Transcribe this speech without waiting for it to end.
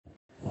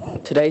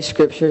Today's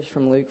scripture is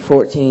from Luke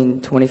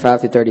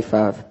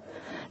 14:25-35.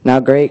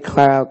 Now great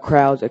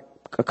crowds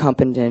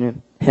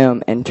accompanied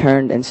him and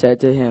turned and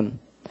said to him,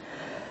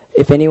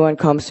 "If anyone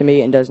comes to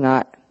me and does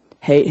not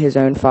hate his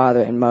own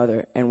father and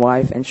mother and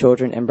wife and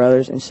children and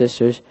brothers and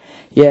sisters,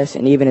 yes,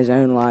 and even his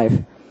own life,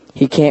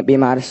 he can't be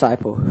my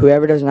disciple.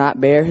 Whoever does not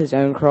bear his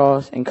own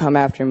cross and come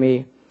after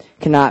me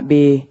cannot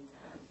be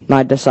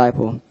my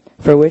disciple.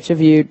 For which of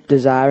you,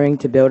 desiring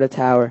to build a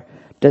tower,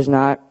 does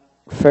not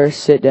first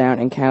sit down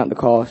and count the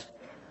cost,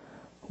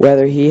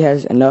 whether he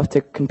has enough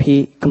to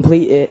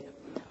complete it?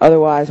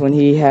 Otherwise, when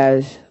he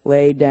has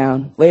laid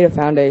a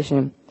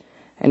foundation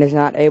and is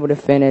not able to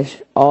finish,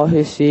 all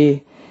who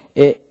see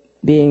it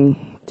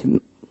begin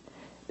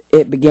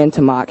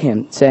to mock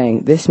him,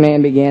 saying, 'This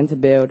man began to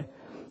build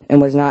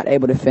and was not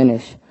able to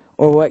finish.'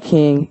 Or what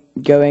king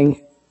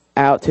going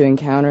out to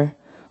encounter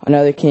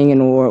another king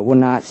in war will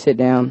not sit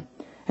down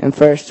and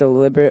first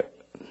deliberate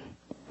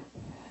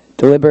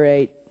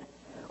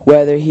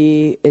whether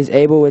he is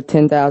able with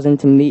 10,000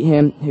 to meet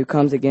him who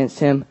comes against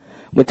him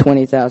with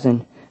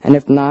 20,000? And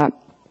if not,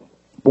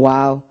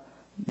 while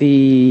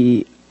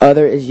the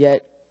other is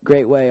yet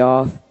great way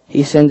off,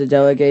 he sends a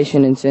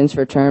delegation and sends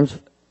for terms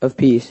of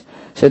peace.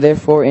 So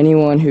therefore, any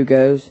one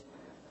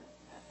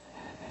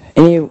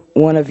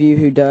of you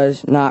who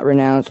does not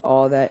renounce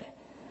all that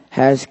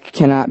has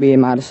cannot be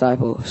my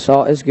disciple.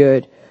 Salt is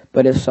good,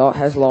 but if salt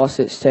has lost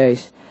its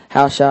taste,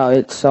 how shall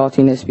its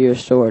saltiness be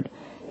restored?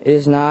 It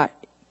is not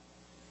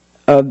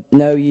of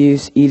no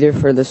use either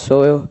for the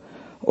soil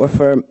or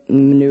for a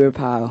manure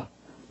pile.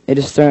 It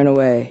is thrown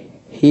away.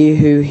 He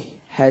who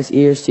has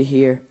ears to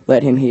hear,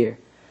 let him hear."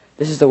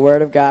 This is the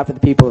word of God for the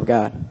people of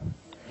God.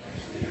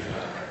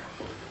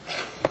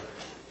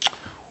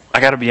 I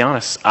got to be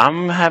honest,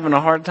 I'm having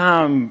a hard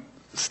time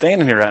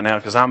standing here right now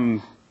because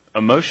I'm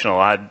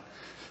emotional.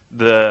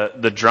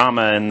 The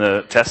drama and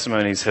the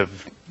testimonies have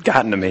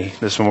gotten to me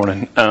this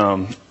morning,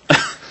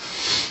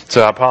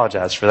 so I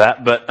apologize for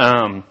that. But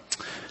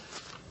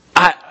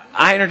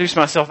I introduced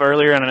myself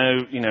earlier, and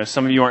I know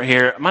some of you aren't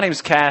here. My name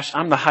is Cash.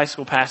 I'm the high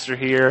school pastor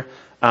here.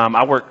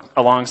 I work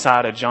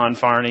alongside of John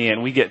Farney,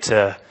 and we get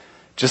to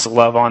just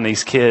love on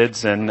these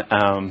kids, and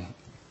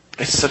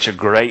it's such a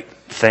great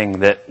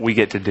thing that we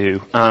get to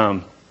do.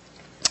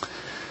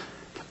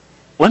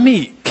 Let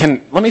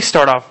me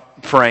start off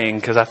praying,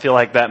 because I feel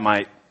like that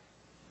might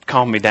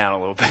calm me down a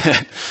little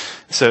bit.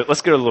 So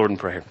let's go to the Lord in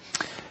prayer.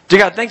 Dear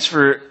God, thanks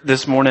for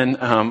this morning.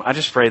 I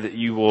just pray that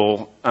you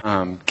will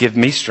give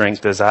me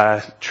strength as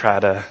I try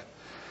to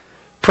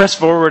press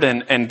forward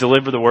and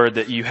deliver the word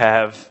that you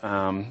have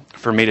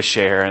for me to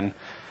share. And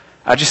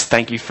I just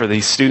thank you for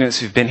these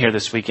students who've been here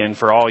this weekend,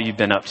 for all you've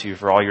been up to,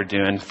 for all you're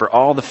doing, for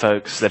all the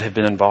folks that have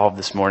been involved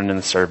this morning in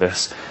the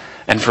service,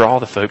 and for all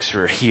the folks who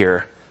are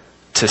here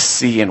to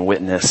see and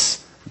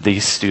witness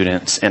these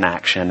students in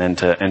action and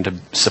to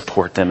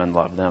support them and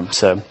love them.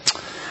 So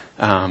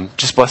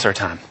just bless our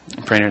time.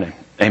 I pray in your name.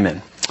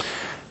 Amen.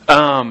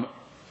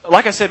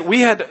 Like I said,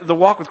 we had the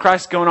Walk with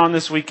Christ going on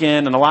this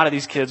weekend, and a lot of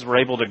these kids were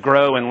able to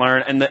grow and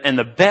learn. And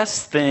the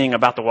best thing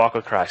about the Walk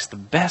with Christ, the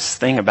best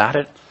thing about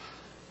it,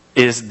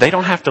 is they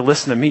don't have to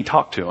listen to me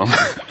talk to them.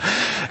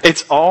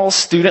 It's all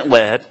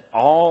student-led.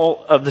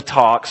 All of the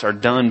talks are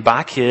done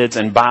by kids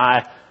and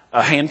by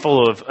a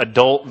handful of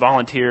adult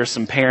volunteers,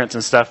 some parents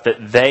and stuff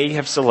that they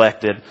have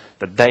selected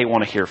that they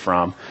want to hear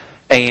from.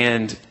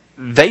 And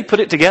they put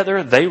it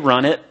together. They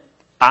run it.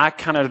 I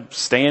kind of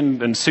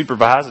stand and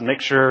supervise and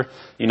make sure,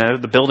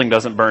 the building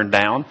doesn't burn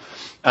down.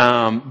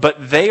 But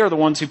they are the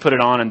ones who put it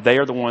on, and they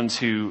are the ones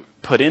who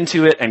put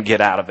into it and get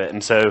out of it.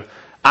 And so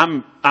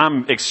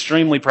I'm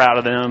extremely proud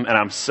of them, and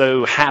I'm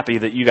so happy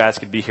that you guys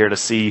could be here to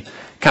see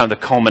kind of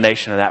the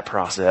culmination of that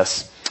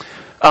process.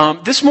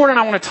 This morning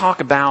I want to talk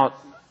about,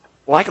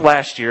 like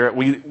last year,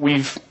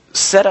 we've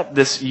set up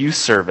this youth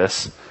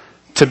service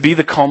to be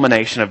the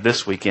culmination of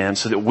this weekend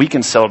so that we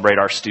can celebrate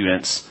our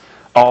students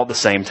all at the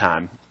same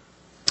time.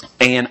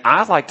 And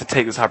I'd like to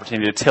take this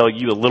opportunity to tell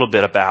you a little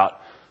bit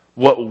about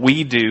what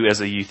we do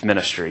as a youth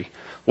ministry.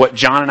 What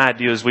John and I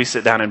do is we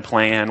sit down and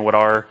plan, what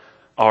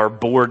our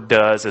board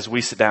does is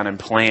we sit down and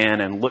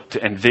plan and look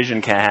to and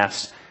vision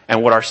cast,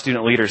 and what our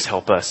student leaders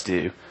help us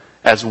do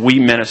as we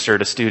minister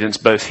to students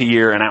both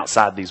here and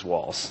outside these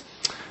walls.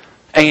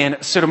 And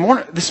so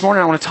this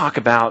morning I want to talk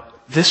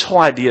about this whole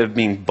idea of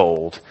being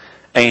bold.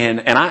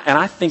 And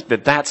I think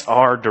that that's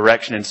our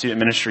direction in student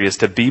ministry, is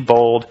to be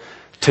bold,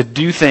 to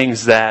do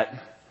things that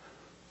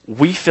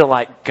we feel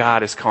like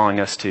God is calling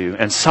us to.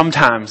 And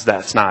sometimes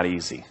that's not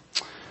easy.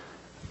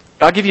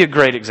 I'll give you a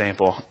great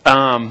example.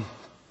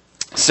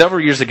 Several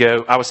years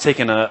ago, I was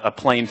taking a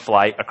plane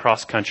flight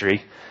across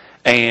country,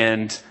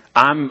 and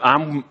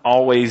I'm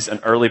always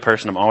an early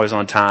person. I'm always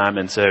on time.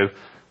 And so,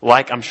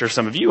 like I'm sure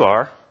some of you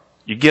are,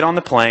 you get on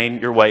the plane,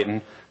 you're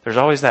waiting. There's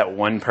always that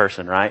one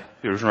person, right,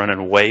 who's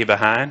running way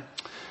behind.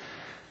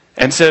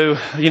 And so,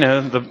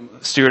 the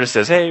stewardess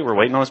says, "Hey, we're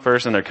waiting on this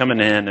person. They're coming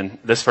in." And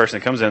this person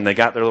comes in, they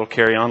got their little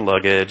carry-on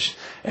luggage,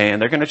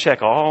 and they're going to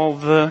check all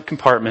the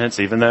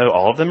compartments, even though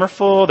all of them are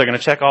full. They're going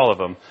to check all of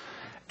them.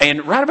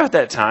 And right about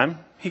that time,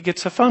 he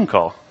gets a phone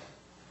call,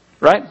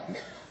 right?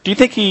 Do you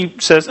think he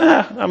says,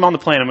 I'm on the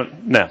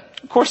plane? No,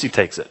 of course he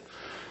takes it.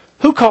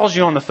 Who calls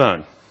you on the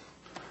phone?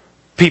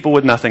 People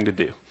with nothing to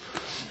do.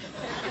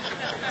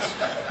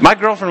 My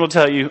girlfriend will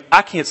tell you,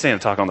 I can't stand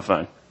to talk on the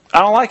phone.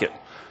 I don't like it.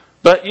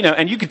 But,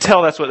 and you could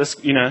tell that's what this,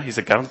 he's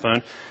like, got on the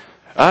phone.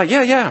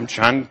 Yeah, I'm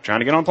trying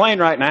to get on a plane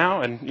right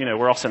now. And,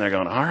 we're all sitting there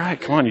going, all right,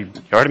 come on, you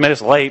already made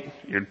us late.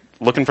 You're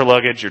looking for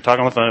luggage. You're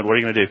talking on the phone. What are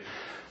you going to do?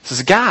 So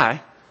this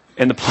guy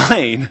in the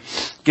plane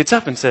gets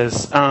up and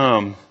says,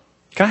 can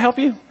I help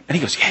you? And he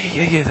goes,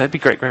 yeah, that'd be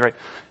great.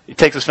 He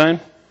takes his phone.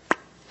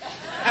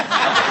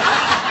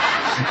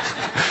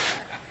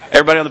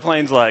 Everybody on the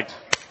plane's like,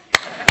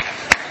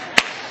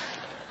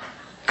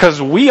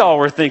 because we all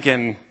were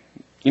thinking,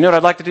 you know what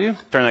I'd like to do?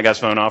 Turn that guy's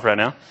phone off right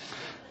now.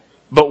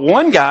 But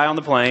one guy on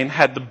the plane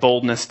had the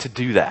boldness to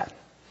do that.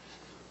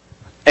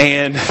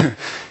 And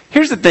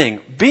here's the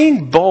thing.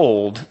 Being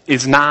bold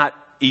is not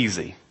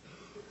easy.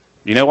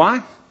 You know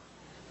why?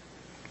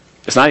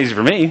 It's not easy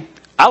for me.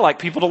 I like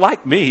people to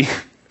like me.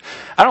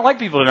 I don't like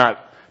people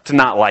to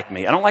not like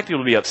me. I don't like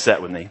people to be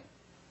upset with me.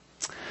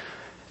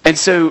 And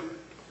so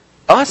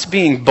us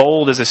being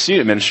bold as a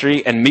student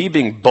ministry and me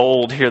being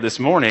bold here this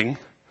morning,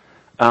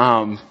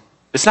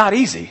 it's not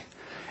easy.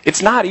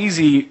 It's not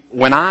easy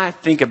when I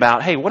think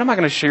about, hey, what am I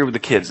going to share with the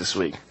kids this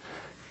week?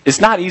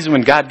 It's not easy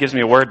when God gives me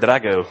a word that I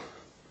go,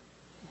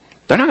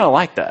 they're not going to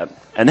like that.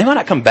 And they might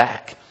not come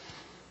back.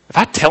 If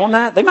I tell them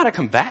that, they might not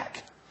come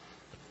back.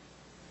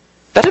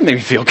 That doesn't make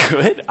me feel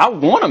good. I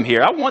want them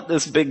here. I want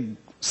this big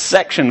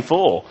section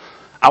full.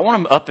 I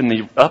want them up in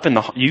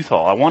the youth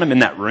hall. I want them in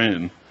that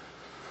room.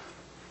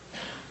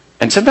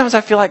 And sometimes I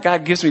feel like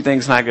God gives me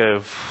things and I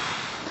go,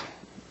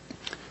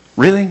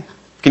 really?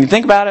 Can you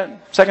think about it?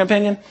 Second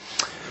opinion?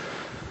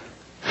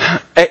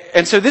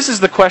 And so this is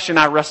the question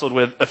I wrestled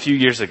with a few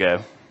years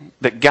ago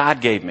that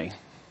God gave me.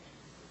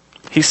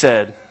 He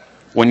said,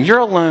 when you're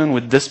alone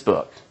with this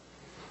book,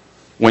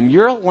 when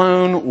you're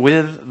alone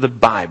with the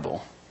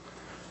Bible,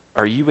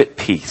 are you at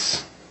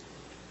peace?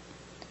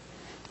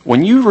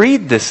 When you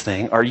read this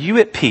thing, are you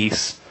at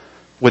peace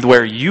with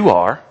where you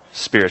are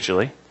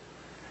spiritually?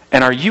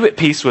 And are you at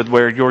peace with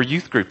where your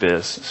youth group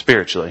is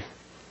spiritually?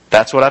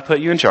 That's what I put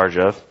you in charge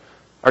of.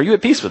 Are you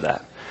at peace with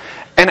that?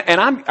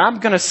 And I'm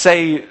going to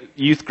say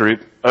youth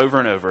group over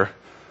and over.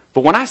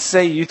 But when I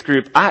say youth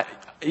group, I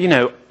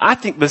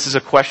think this is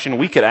a question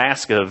we could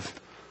ask of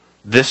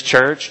this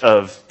church,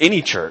 of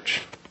any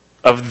church,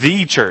 of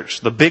the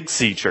church, the Big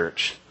C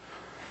church.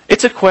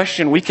 It's a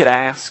question we could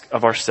ask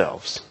of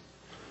ourselves.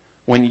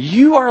 When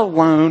you are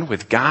alone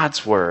with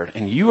God's Word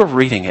and you are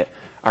reading it,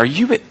 are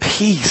you at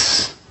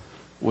peace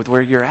with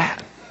where you're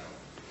at?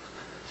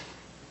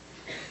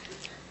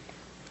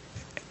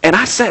 And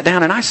I sat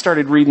down and I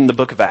started reading the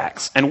book of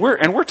Acts. And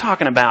we're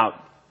talking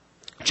about,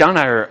 John and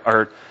I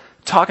are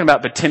talking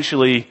about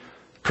potentially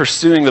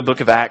pursuing the book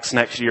of Acts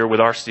next year with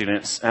our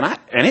students. And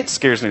it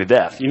scares me to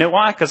death. You know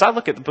why? Because I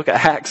look at the book of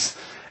Acts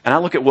and I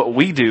look at what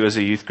we do as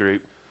a youth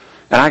group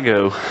and I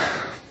go,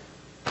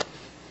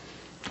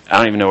 I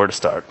don't even know where to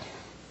start.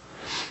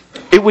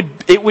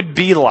 It would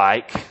be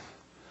like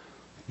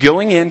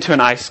going into an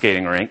ice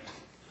skating rink,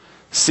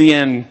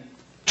 seeing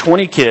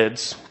 20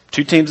 kids,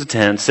 2 teams of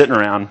 10, sitting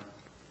around,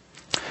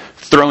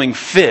 throwing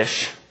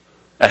fish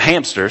at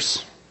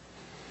hamsters,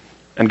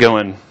 and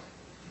going,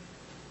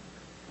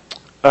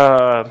 what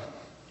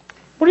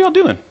are y'all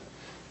doing?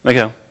 They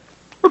go,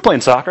 we're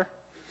playing soccer.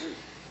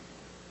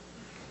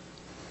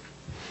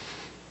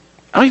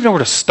 I don't even know where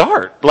to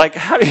start. Like,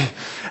 how do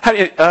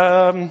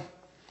you,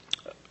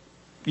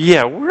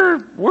 yeah,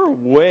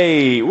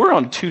 we're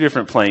on 2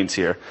 different planes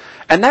here.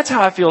 And that's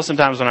how I feel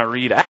sometimes when I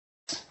read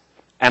Acts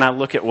and I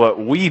look at what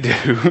we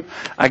do.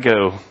 I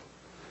go,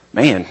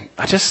 man,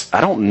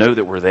 I don't know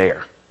that we're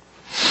there.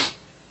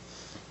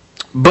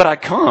 But I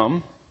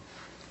come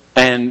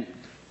and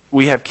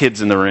we have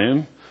kids in the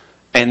room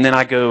and then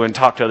I go and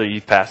talk to other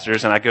youth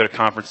pastors and I go to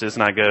conferences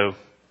and I go,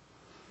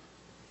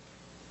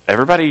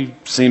 everybody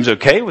seems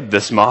okay with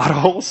this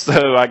model,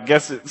 so I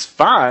guess it's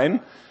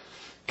fine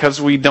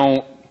because we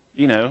don't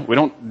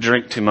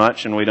drink too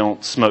much and we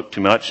don't smoke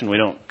too much and we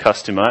don't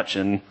cuss too much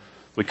and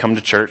we come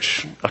to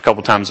church a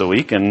couple times a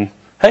week and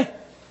hey,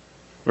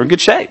 we're in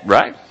good shape,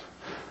 right?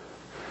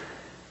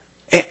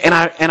 And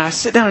I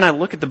sit down and I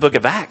look at the book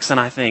of Acts and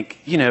I think,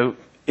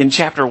 in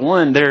chapter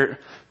 1, they're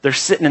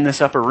sitting in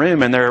this upper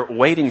room and they're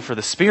waiting for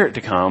the Spirit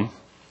to come.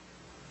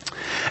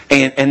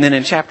 And then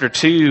in chapter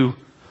 2,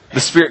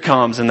 the Spirit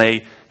comes and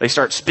they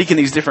start speaking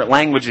these different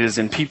languages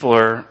and people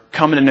are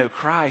coming to know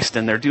Christ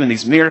and they're doing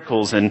these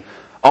miracles and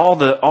all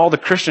the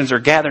Christians are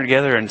gathering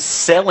together and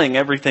selling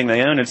everything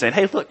they own and saying,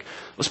 hey, look,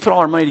 let's put all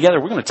our money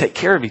together. We're going to take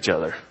care of each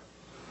other.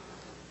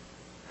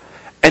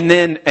 And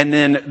then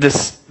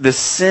this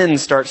sin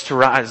starts to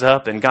rise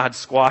up and God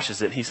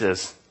squashes it. He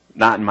says,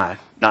 not in my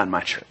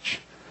church.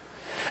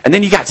 And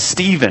then you got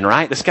Stephen,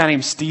 right? This guy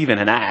named Stephen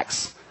in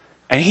Acts.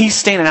 And he's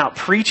standing out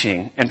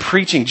preaching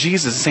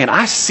Jesus and saying,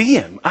 I see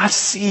him. I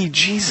see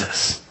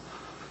Jesus.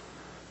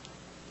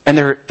 And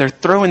they're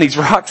throwing these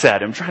rocks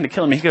at him, trying to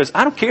kill him. He goes,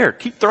 I don't care.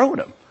 Keep throwing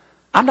them.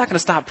 I'm not going to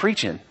stop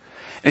preaching. And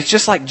it's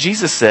just like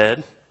Jesus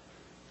said,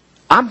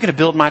 I'm going to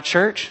build my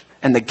church,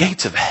 and the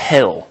gates of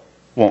hell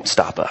won't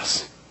stop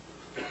us.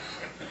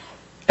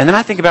 And then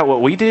I think about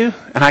what we do,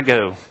 and I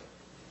go,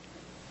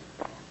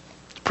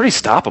 it's pretty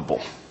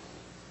stoppable.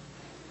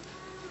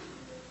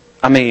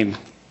 I mean,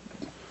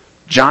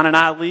 John and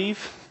I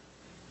leave,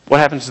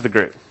 what happens to the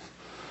group?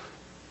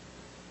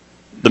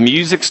 The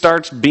music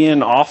starts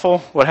being awful,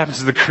 what happens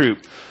to the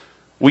group?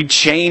 We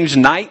change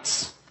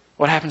nights,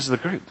 what happens to the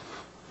group?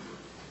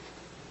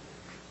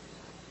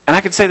 And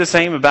I could say the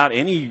same about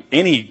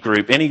any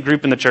group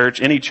in the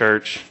church, any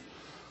church.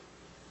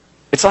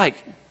 It's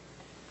like,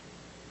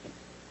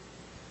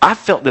 I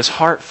felt this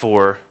heart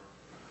for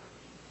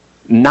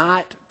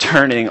not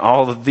turning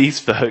all of these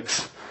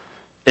folks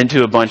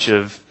into a bunch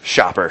of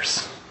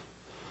shoppers.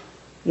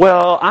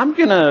 Well, I'm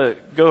going to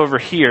go over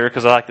here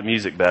because I like the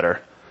music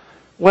better.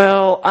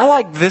 Well, I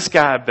like this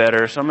guy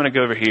better, so I'm going to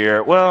go over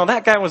here. Well,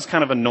 that guy was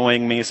kind of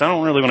annoying me, so I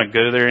don't really want to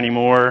go there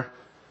anymore.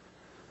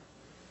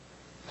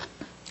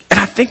 And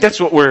I think that's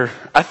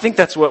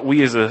what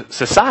we as a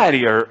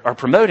society are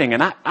promoting,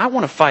 and I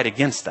want to fight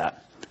against that.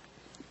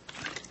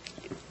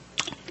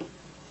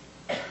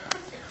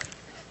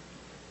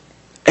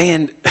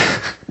 And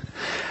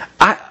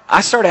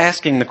I started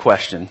asking the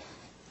question,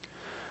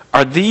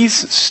 are these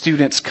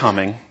students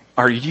coming?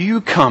 Are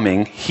you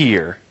coming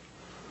here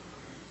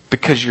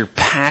because you're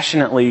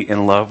passionately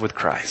in love with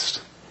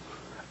Christ?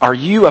 Are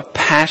you a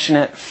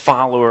passionate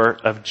follower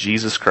of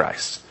Jesus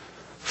Christ?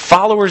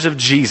 Followers of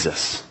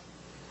Jesus.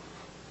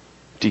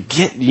 Do you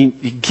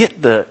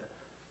get the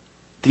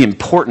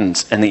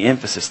importance and the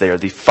emphasis there?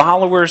 The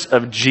followers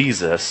of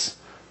Jesus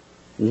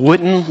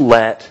wouldn't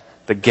let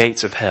the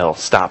gates of hell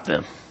stop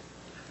them.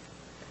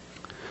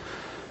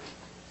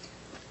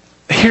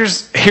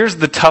 Here's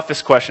the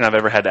toughest question I've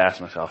ever had to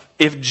ask myself.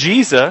 If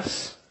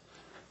Jesus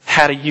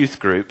had a youth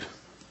group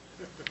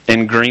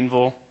in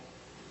Greenville,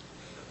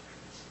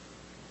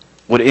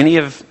 would any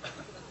of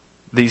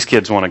these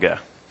kids want to go?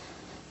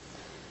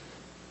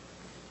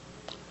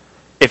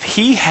 If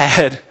he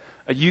had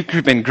a youth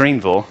group in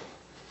Greenville,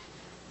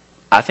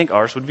 I think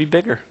ours would be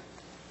bigger.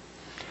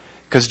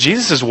 Because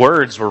Jesus'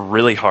 words were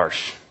really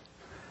harsh.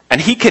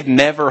 And he could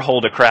never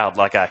hold a crowd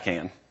like I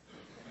can.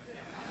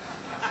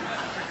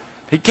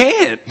 He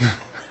can't.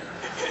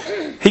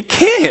 He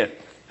can't.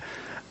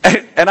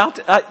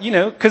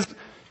 And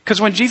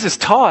because when Jesus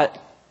taught,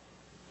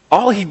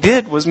 all he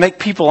did was make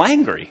people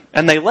angry,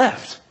 and they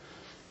left.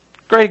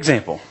 Great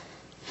example.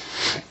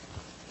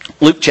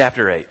 Luke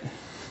chapter 8,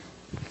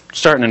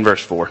 starting in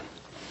verse 4.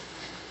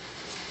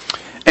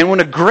 And when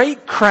a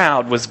great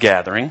crowd was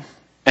gathering,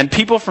 and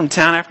people from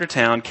town after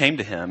town came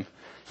to him,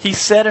 he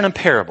said in a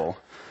parable,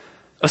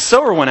 a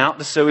sower went out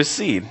to sow his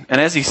seed, and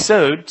as he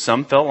sowed,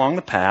 some fell along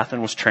the path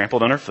and was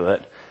trampled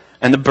underfoot,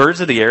 and the birds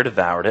of the air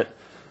devoured it.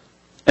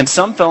 And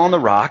some fell on the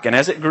rock, and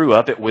as it grew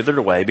up, it withered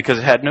away because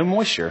it had no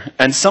moisture.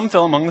 And some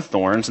fell among the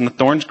thorns, and the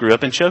thorns grew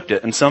up and choked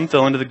it. And some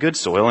fell into the good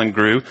soil and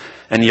grew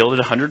and yielded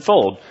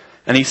 100-fold.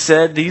 And he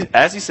said,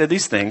 as he said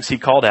these things, he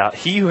called out,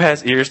 "He who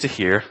has ears to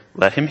hear,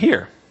 let him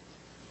hear."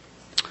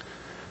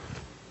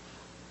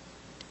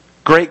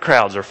 Great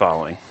crowds are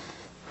following.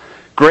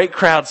 Great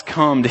crowds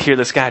come to hear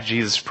this guy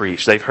Jesus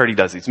preach. They've heard he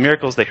does these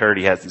miracles. They heard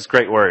he has these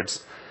great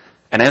words.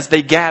 And as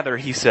they gather,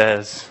 he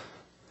says,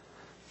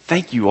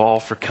 "Thank you all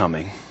for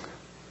coming.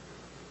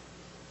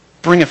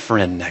 Bring a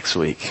friend next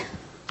week."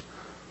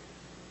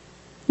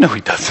 No,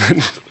 he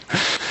doesn't.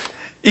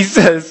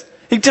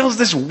 He tells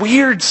this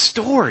weird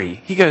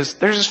story. He goes,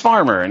 there's this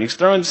farmer, and he's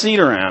throwing seed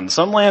around.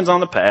 Some lands on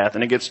the path,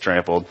 and it gets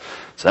trampled.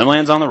 Some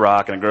lands on the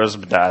rock, and it grows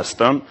up and dies.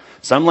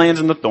 Some lands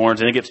in the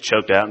thorns, and it gets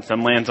choked out. And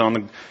some lands on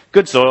the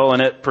good soil,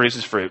 and it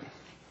produces fruit.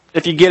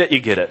 If you get it, you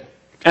get it.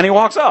 And he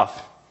walks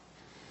off.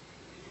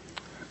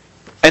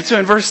 And so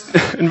in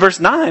verse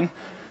 9,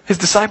 his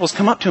disciples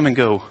come up to him and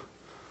go,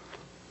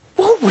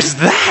 "What was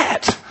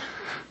that?"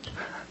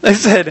 They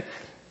said,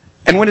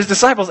 and when his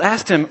disciples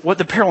asked him what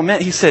the parable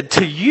meant, he said,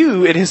 "To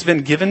you it has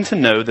been given to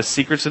know the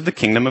secrets of the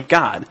kingdom of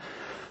God.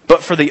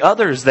 But for the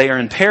others they are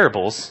in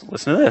parables,"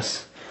 listen to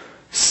this,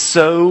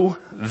 "so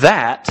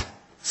that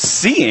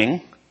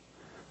seeing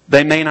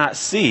they may not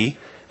see,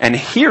 and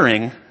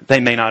hearing they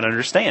may not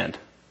understand."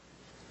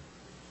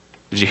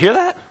 Did you hear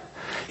that?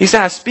 He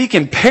said, "I speak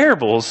in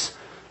parables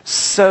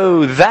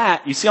so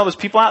that," you see all those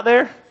people out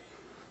there?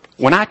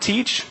 When I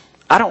teach,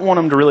 I don't want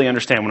them to really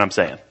understand what I'm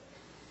saying.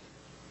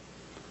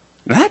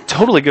 And that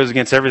totally goes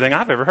against everything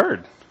I've ever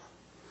heard.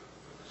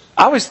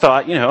 I always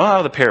thought,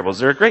 the parables,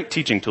 they're a great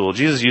teaching tool.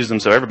 Jesus used them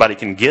so everybody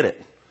can get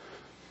it.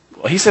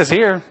 Well, he says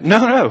here,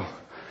 no. He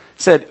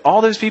said,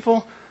 all those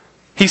people,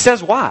 he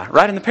says why,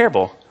 right in the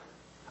parable.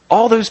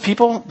 All those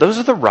people, those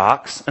are the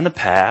rocks and the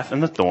path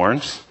and the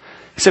thorns.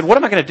 He said, what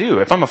am I going to do?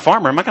 If I'm a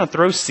farmer, am I going to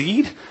throw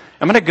seed?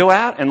 I'm going to go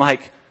out and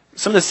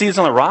some of the seeds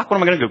on the rock, what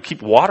am I going to go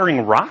keep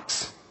watering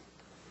rocks?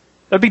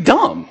 That'd be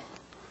dumb.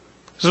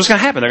 So what's going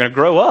to happen? They're going to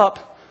grow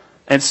up,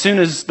 and as soon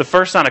as the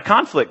first sign of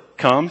conflict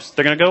comes,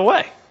 they're going to go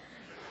away.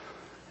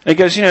 And he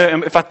goes,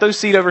 if I throw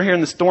seed over here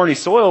in this thorny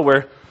soil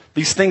where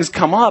these things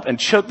come up and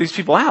choke these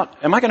people out,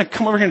 am I going to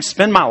come over here and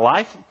spend my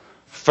life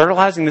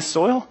fertilizing this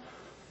soil?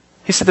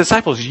 He said,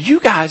 disciples, you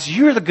guys,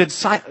 you're the good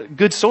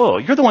soil.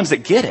 You're the ones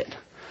that get it.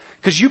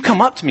 Because you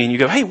come up to me and you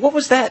go, hey, what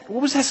was that?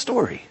 What was that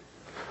story?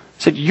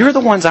 He said, you're the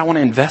ones I want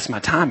to invest my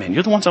time in.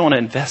 You're the ones I want to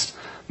invest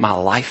my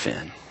life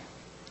in.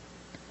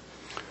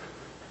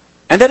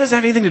 And that doesn't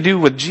have anything to do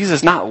with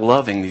Jesus not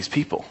loving these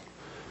people.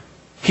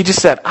 He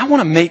just said, I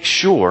want to make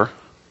sure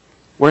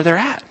where they're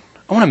at.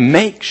 I want to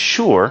make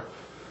sure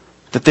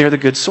that they're the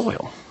good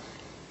soil.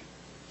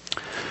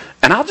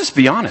 And I'll just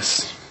be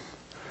honest.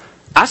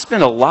 I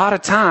spend a lot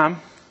of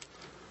time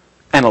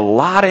and a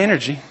lot of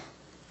energy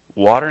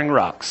watering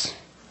rocks,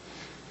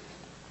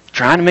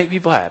 trying to make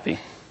people happy.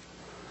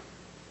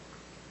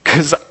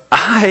 Because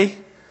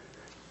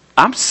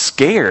I'm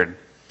scared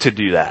to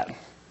do that.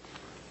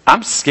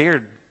 I'm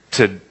scared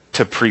to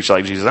preach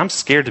like Jesus. I'm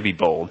scared to be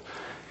bold.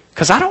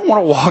 Because I don't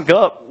want to walk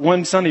up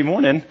one Sunday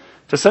morning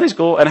to Sunday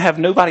school and have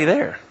nobody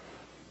there.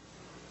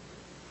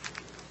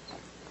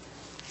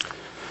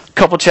 A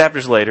couple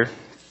chapters later,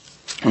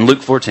 in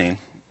Luke 14,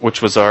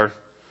 which was our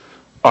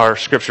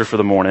scripture for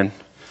the morning,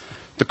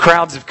 the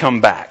crowds have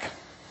come back.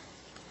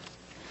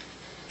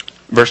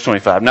 Verse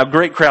 25. Now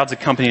great crowds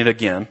accompanied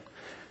again.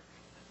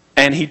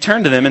 And he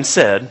turned to them and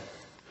said,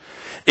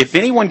 if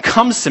anyone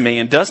comes to me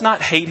and does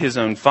not hate his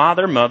own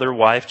father, mother,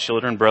 wife,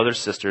 children, brothers,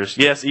 sisters,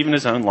 yes, even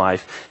his own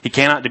life, he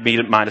cannot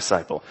be my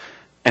disciple.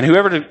 And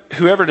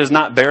whoever does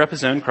not bear up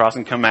his own cross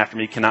and come after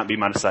me cannot be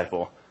my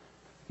disciple.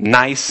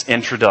 Nice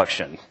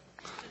introduction.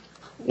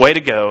 Way to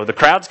go. The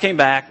crowds came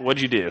back.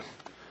 What'd you do?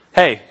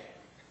 Hey,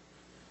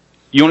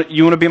 you want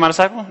to be my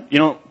disciple?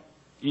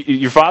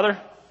 Your father,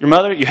 your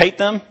mother, you hate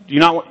them?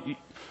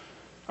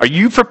 Are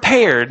you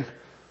prepared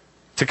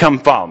to come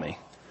follow me?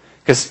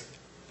 Because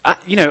I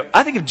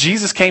think if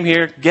Jesus came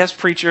here, guest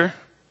preacher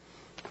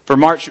for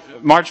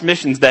March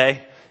Missions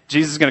Day,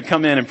 Jesus is going to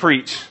come in and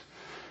preach,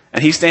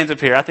 and he stands up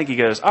here. I think he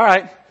goes, all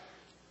right,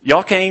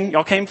 y'all came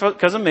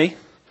because of me.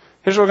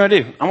 Here's what we're going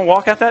to do. I'm going to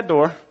walk out that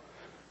door,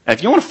 and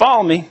if you want to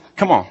follow me,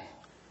 come on.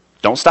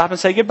 Don't stop and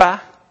say goodbye.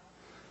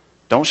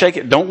 Don't shake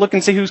it. Don't look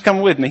and see who's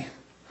coming with me.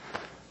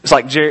 It's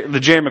like the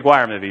Jerry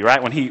Maguire movie,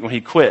 right? When he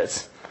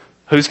quits,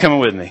 who's coming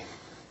with me?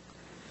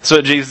 That's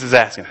what Jesus is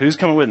asking. Who's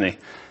coming with me?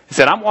 He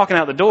said, I'm walking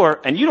out the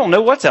door, and you don't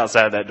know what's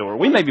outside that door.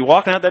 We may be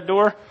walking out that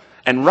door,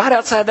 and right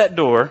outside that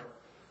door,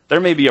 there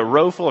may be a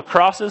row full of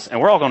crosses, and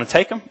we're all going to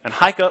take them and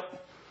hike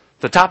up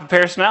the top of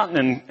Paris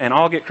Mountain and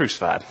all get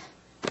crucified.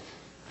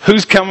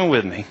 Who's coming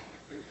with me?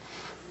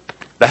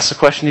 That's the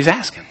question he's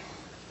asking.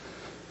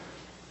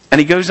 And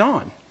he goes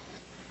on.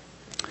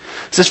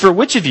 It says, for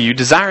which of you,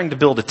 desiring to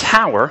build a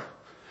tower,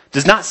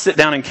 does not sit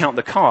down and count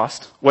the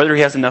cost, whether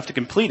he has enough to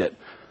complete it?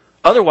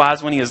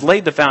 Otherwise, when he has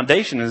laid the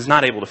foundation and is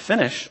not able to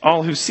finish,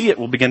 all who see it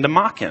will begin to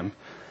mock him,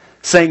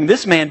 saying,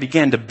 this man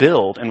began to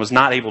build and was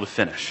not able to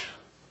finish.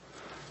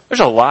 There's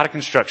a lot of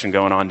construction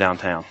going on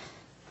downtown.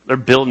 They're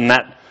building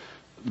that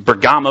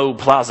Bergamo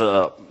Plaza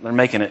up. They're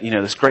making it,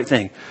 this great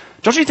thing.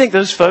 Don't you think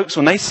those folks,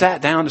 when they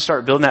sat down to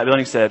start building that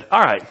building, said,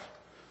 all right,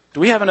 do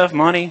we have enough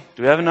money?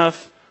 Do we have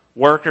enough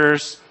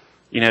workers?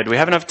 Do we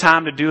have enough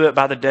time to do it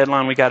by the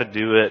deadline we got to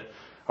do it?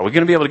 Are we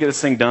going to be able to get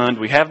this thing done?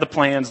 Do we have the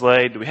plans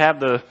laid? Do we have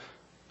the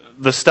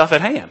stuff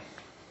at hand?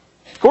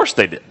 Of course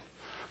they did.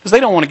 Because they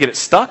don't want to get it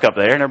stuck up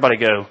there and everybody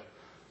go,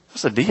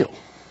 what's the deal?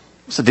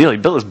 What's the deal? He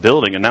built this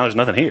building and now there's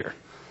nothing here.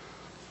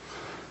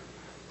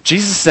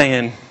 Jesus is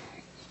saying,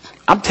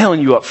 I'm telling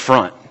you up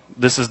front,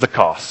 this is the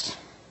cost.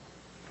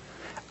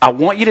 I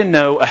want you to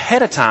know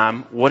ahead of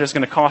time what it's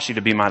going to cost you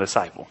to be my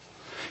disciple.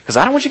 Because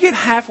I don't want you to get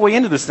halfway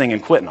into this thing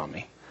and quitting on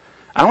me.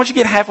 I don't want you to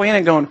get halfway in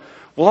and going,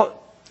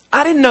 well,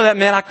 I didn't know that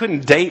meant I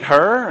couldn't date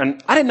her,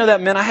 and I didn't know that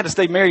meant I had to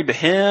stay married to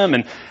him,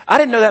 and I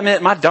didn't know that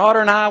meant my daughter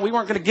and we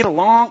weren't going to get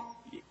along.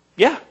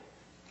 Yeah,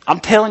 I'm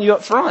telling you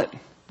up front,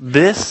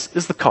 this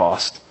is the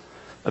cost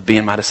of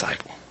being my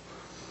disciple.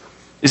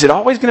 Is it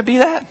always going to be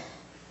that?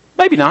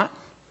 Maybe not,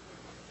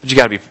 but you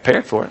got to be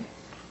prepared for it.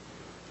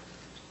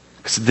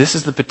 Because this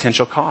is the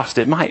potential cost.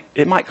 It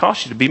might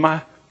cost you to be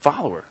my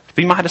follower, to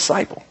be my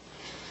disciple.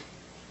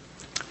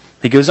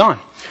 He goes on.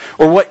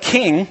 Or what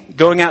king,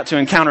 going out to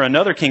encounter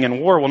another king in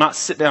war, will not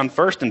sit down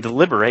first and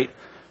deliberate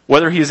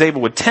whether he is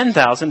able with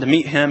 10,000 to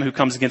meet him who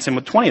comes against him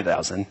with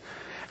 20,000?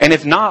 And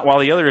if not, while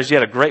the other is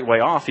yet a great way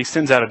off, he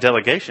sends out a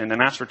delegation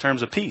and asks for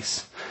terms of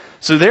peace.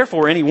 So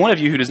therefore, any one of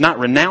you who does not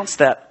renounce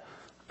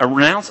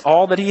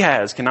all that he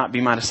has cannot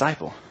be my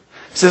disciple.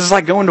 He says it's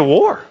like going to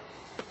war.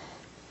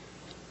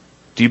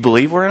 Do you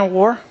believe we're in a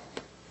war?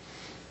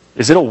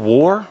 Is it a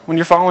war when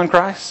you're following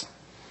Christ?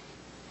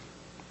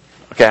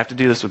 Okay, I have to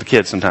do this with the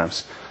kids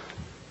sometimes.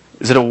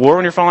 Is it a war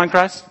when you're following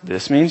Christ?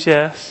 This means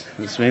yes.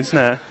 This means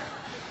no.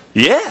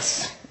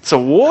 Yes, it's a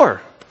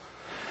war.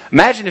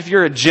 Imagine if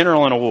you're a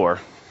general in a war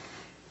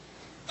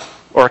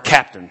or a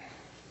captain.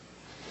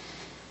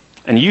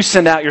 And you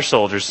send out your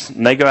soldiers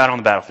and they go out on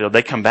the battlefield.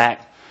 They come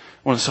back.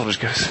 One of the soldiers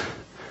goes,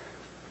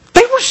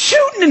 they were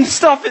shooting and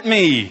stuff at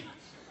me.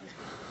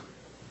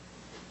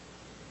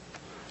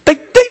 They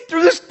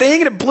threw this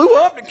thing and it blew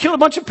up and killed a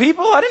bunch of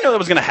people? I didn't know that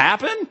was going to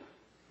happen.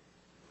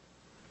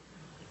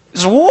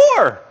 This is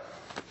war.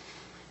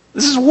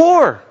 This is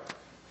war.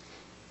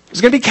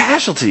 There's going to be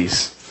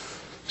casualties.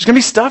 There's going to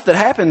be stuff that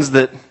happens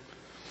that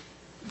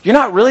you're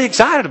not really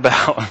excited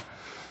about.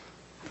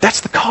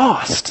 That's the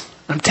cost.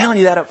 I'm telling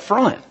you that up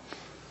front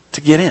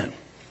to get in.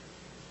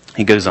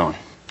 He goes on.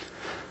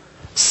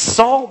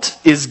 Salt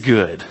is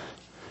good,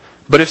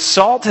 but if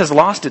salt has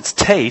lost its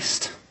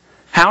taste,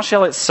 how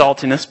shall its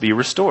saltiness be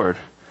restored?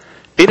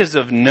 It is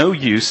of no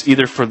use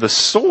either for the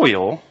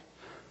soil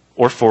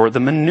or for the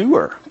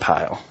manure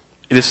pile.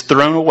 It is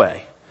thrown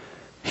away.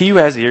 He who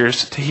has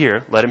ears to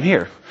hear, let him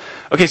hear.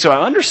 Okay, so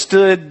I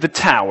understood the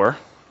tower.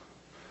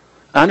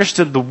 I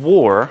understood the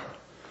war.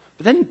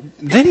 But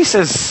then he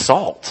says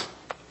salt.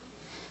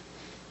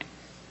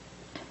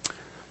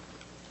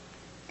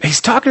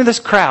 He's talking to this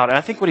crowd, and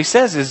I think what he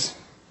says is,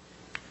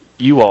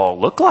 you all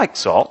look like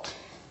salt.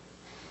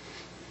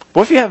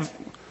 What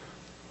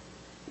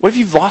if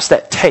you've lost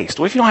that taste?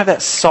 What if you don't have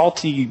that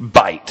salty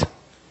bite?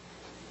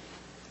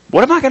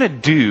 What am I going to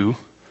do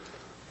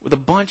with a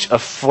bunch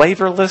of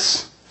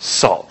flavorless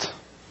salt?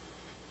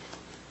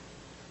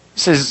 He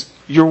says,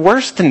 you're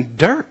worse than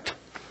dirt.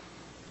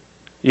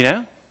 You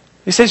know?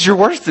 He says, you're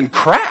worse than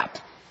crap.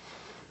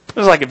 It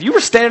was like, if you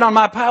were standing on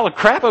my pile of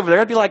crap over there,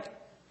 I'd be like,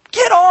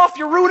 get off,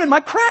 you're ruining my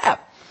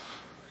crap.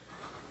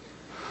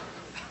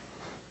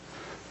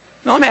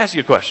 Now let me ask you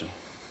a question.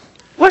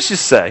 Let's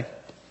just say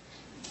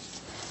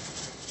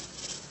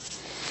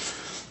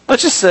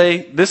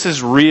this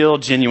is real,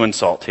 genuine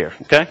salt here,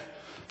 okay?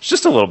 It's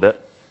just a little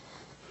bit.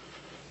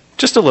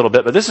 Just a little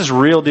bit, but this is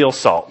real deal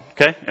salt,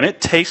 okay? And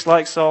it tastes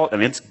like salt,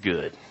 and it's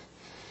good.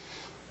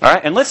 All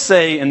right, and let's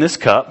say in this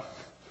cup,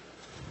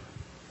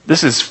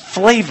 this is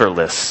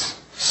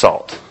flavorless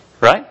salt,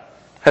 right?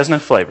 Has no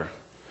flavor.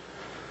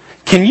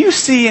 Can you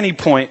see any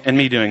point in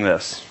me doing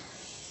this?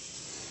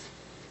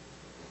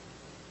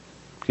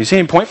 Can you see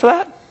any point for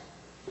that?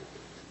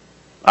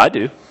 I do.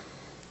 You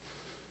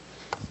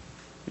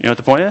know what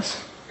the point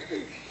is?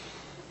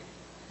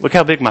 Look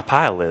how big my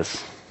pile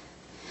is.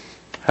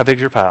 How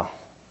big's your pile?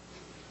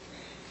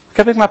 Look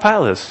how big my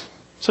pile is.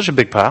 Such a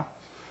big pile.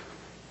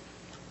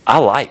 I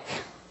like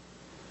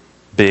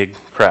big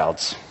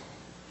crowds.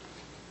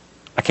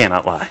 I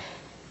cannot lie.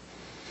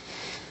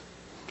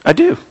 I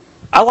do.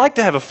 I like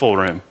to have a full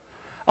room.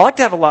 I like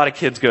to have a lot of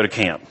kids go to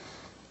camp.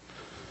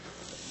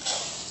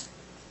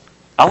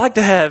 I like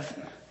to have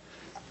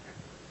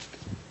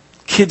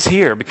kids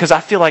here because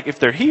I feel like if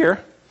they're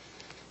here,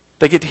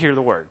 they get to hear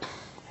the word.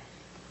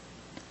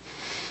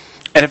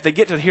 And if they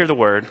get to hear the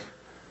word,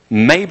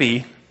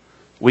 maybe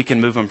we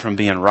can move them from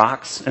being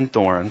rocks and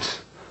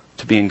thorns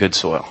to being good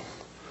soil.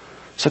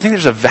 So I think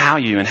there's a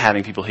value in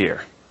having people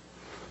here.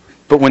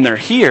 But when they're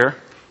here,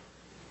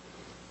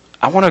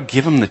 I want to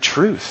give them the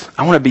truth.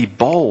 I want to be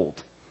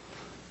bold.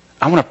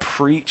 I want to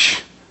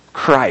preach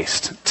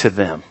Christ to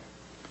them.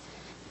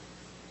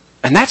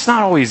 And that's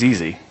not always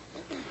easy.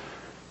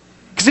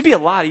 Because it'd be a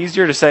lot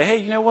easier to say, hey,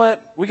 you know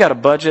what? We got a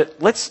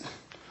budget. Let's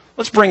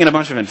bring in a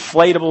bunch of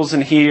inflatables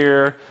in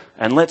here,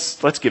 and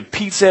let's give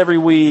pizza every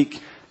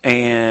week,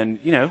 and,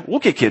 you know, we'll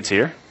get kids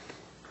here.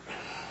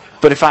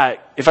 But if I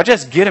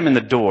just get them in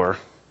the door,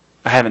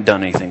 I haven't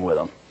done anything with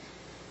them.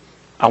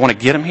 I want to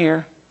get them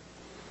here,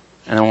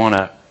 and I want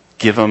to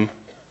give them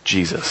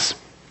Jesus.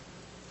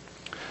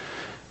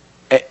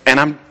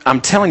 And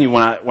I'm telling you,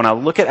 when I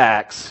look at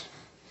Acts,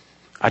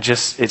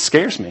 it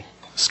scares me.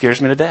 It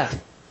scares me to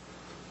death.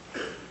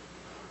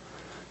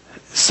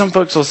 Some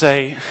folks will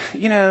say,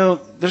 you know,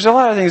 there's a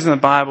lot of things in the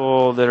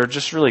Bible that are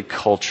just really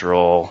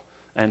cultural,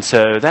 and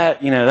so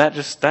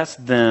that's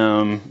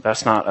them,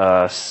 that's not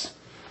us.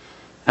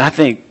 And I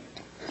think,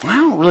 I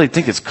don't really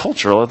think it's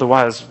cultural,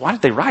 otherwise, why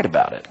did they write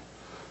about it?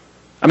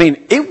 I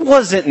mean, it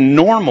wasn't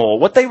normal.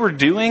 What they were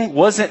doing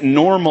wasn't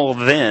normal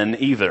then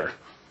either.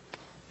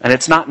 And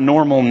it's not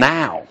normal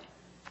now.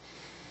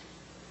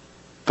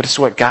 But it's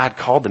what God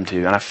called them to.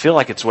 And I feel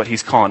like it's what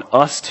He's calling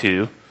us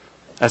to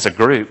as a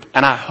group.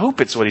 And I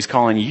hope it's what He's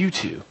calling you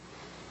to.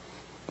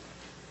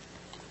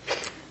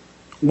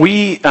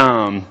 We've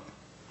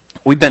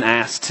been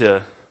asked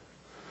to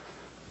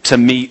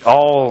meet,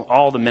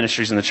 all the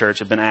ministries in the church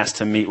have been asked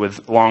to meet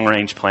with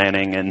long-range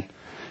planning and,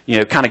 you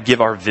know, kind of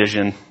give our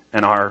vision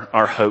and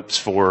our hopes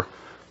for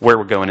where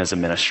we're going as a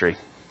ministry.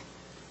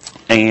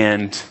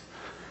 And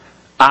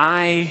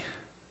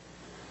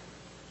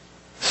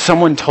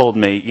someone told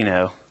me, you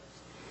know,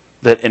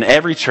 that in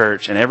every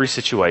church, in every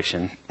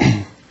situation,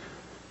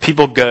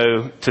 people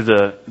go to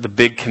the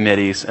big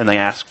committees and they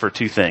ask for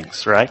two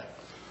things, right?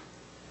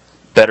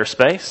 Better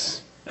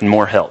space and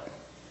more help,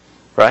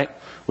 right?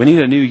 We need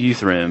a new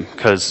youth room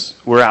because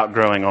we're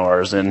outgrowing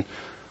ours, and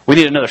we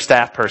need another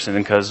staff person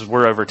because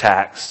we're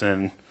overtaxed.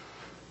 And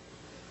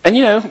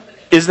you know,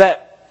 is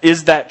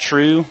that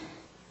true?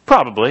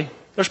 Probably.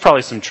 There's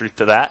probably some truth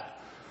to that.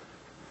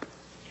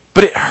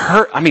 But it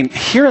hurt. I mean,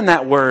 hearing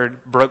that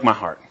word broke my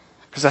heart.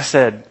 Because I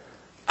said,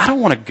 I don't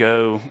want to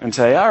go and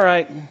say, all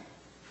right,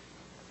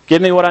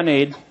 give me what I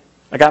need.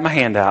 I got my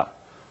hand out.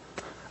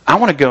 I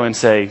want to go and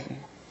say,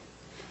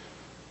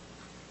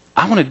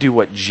 I want to do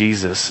what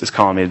Jesus is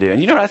calling me to do.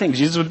 And you know what I think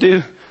Jesus would do?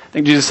 I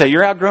think Jesus would say,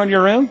 you're outgrowing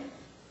your room?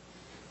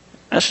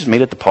 Let's just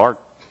meet at the park.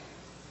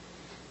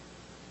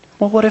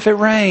 Well, what if it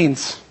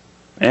rains?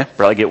 Yeah,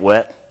 probably get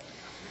wet.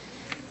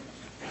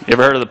 You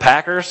ever heard of the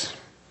Packers?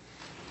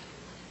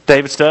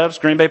 David Stubbs,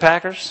 Green Bay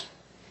Packers?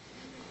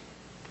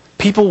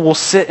 People will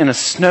sit in a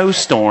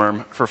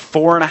snowstorm for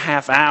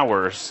 4.5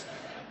 hours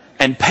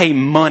and pay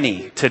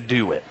money to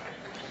do it.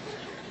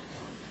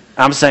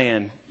 I'm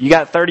saying, you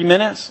got 30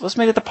 minutes? Let's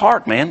meet at the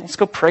park, man. Let's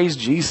go praise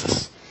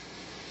Jesus.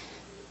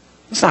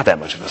 It's not that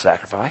much of a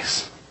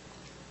sacrifice.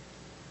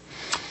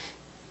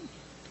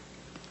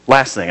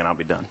 Last thing, and I'll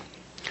be done.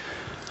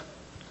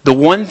 The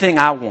one thing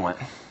I want,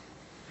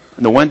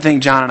 and the one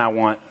thing John and I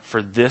want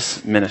for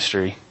this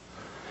ministry,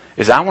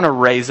 is I want to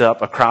raise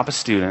up a crop of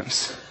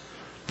students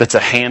that's a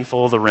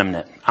handful of the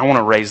remnant. I want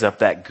to raise up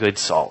that good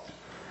salt.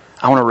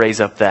 I want to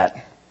raise up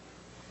that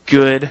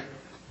good,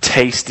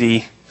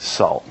 tasty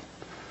salt.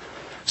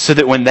 So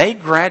that when they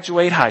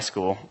graduate high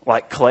school,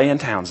 like Clay and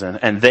Townsend,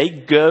 and they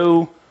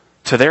go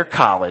to their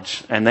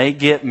college, and they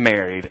get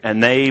married,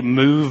 and they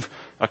move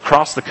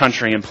across the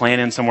country and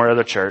plant in somewhere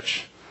other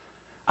church,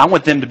 I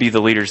want them to be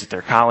the leaders at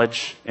their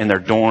college, in their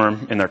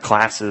dorm, in their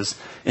classes,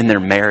 in their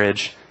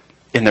marriage,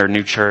 in their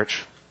new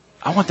church.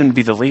 I want them to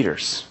be the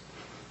leaders.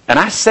 And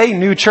I say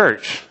new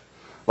church.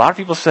 A lot of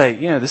people say,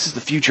 this is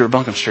the future of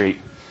Buncombe Street.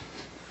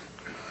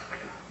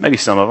 Maybe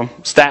some of them.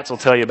 Stats will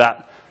tell you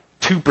about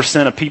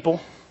 2% of people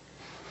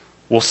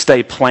will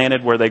stay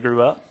planted where they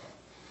grew up.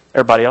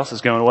 Everybody else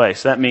is going away.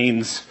 So that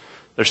means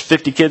there's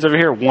 50 kids over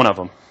here, one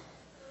of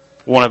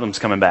them's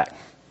coming back.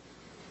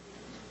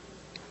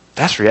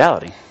 That's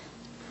reality.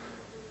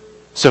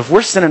 So if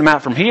we're sending them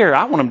out from here,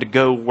 I want them to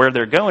go where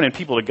they're going and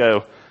people to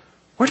go,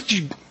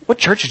 what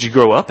church did you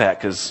grow up at?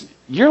 Because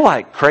you're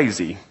like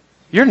crazy.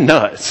 You're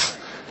nuts.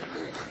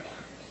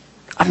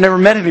 I've never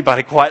met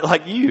anybody quite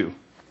like you.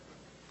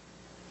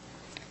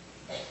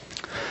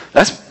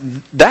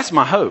 That's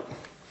my hope.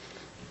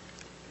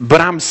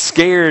 But I'm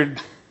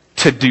scared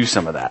to do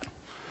some of that.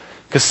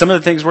 Because some of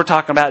the things we're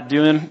talking about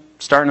doing,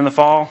 starting in the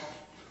fall,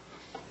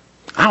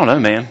 I don't know,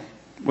 man.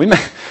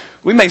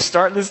 We may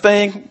start this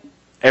thing,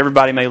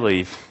 everybody may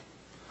leave.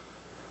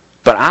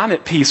 But I'm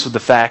at peace with the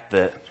fact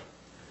that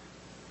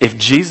if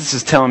Jesus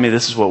is telling me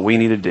this is what we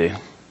need to do,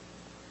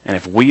 and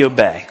if we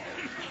obey,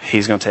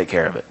 He's going to take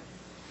care of it.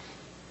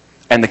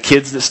 And the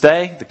kids that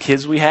stay, the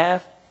kids we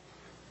have,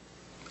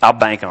 I'll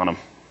bank on them.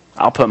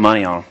 I'll put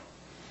money on them.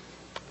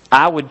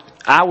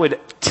 I would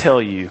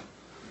tell you,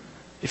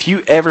 if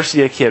you ever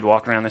see a kid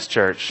walk around this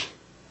church,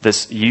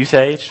 this youth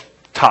age,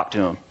 talk to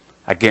them.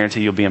 I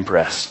guarantee you'll be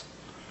impressed.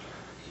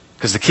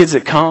 Because the kids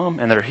that come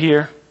and that are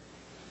here,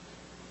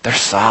 they're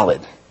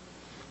solid.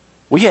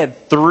 We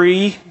had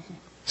 3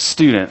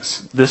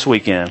 students this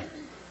weekend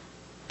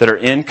that are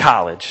in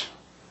college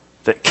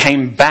that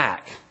came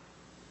back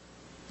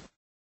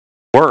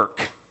to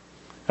work.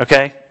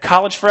 Okay?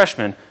 College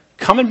freshmen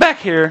coming back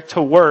here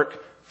to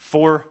work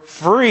for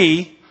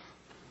free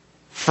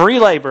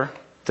labor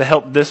to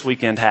help this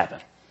weekend happen.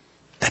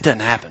 That doesn't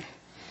happen.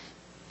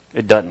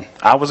 It doesn't.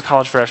 I was a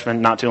college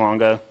freshman not too long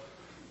ago.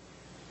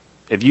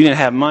 If you didn't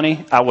have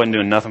money, I wasn't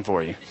doing nothing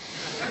for you.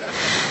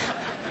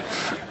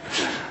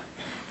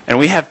 And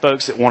we have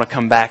folks that want to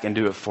come back and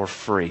do it for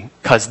free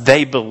because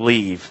they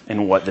believe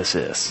in what this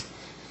is.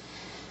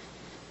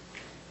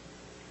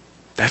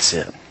 That's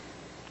it.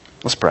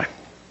 Let's pray.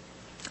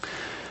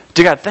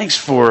 Dear God, thanks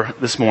for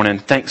this morning.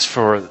 Thanks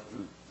for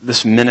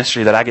this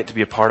ministry that I get to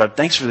be a part of.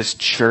 Thanks for this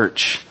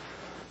church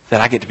that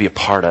I get to be a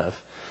part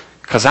of.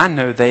 Because I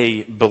know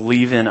they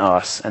believe in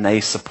us and they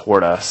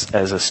support us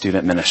as a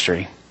student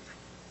ministry.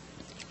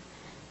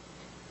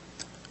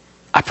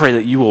 I pray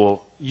that you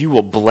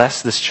will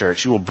bless this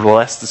church. You will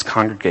bless this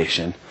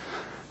congregation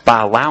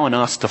by allowing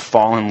us to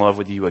fall in love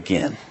with you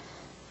again.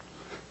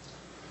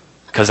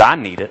 Because I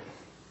need it.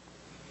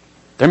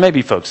 There may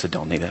be folks that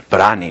don't need it,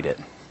 but I need it.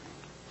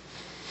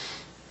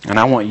 And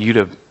I want you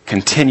to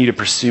continue to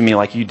pursue me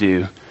like you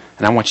do,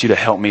 and I want you to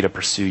help me to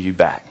pursue you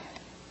back.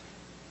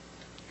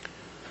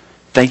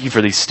 Thank you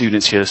for these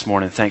students here this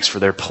morning. Thanks for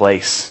their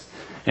place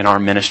in our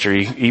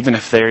ministry. Even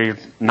if they're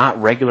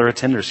not regular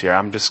attenders here,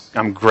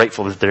 I'm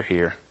grateful that they're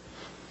here.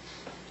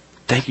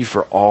 Thank you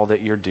for all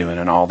that you're doing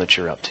and all that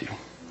you're up to.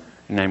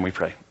 In your name we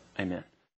pray. Amen.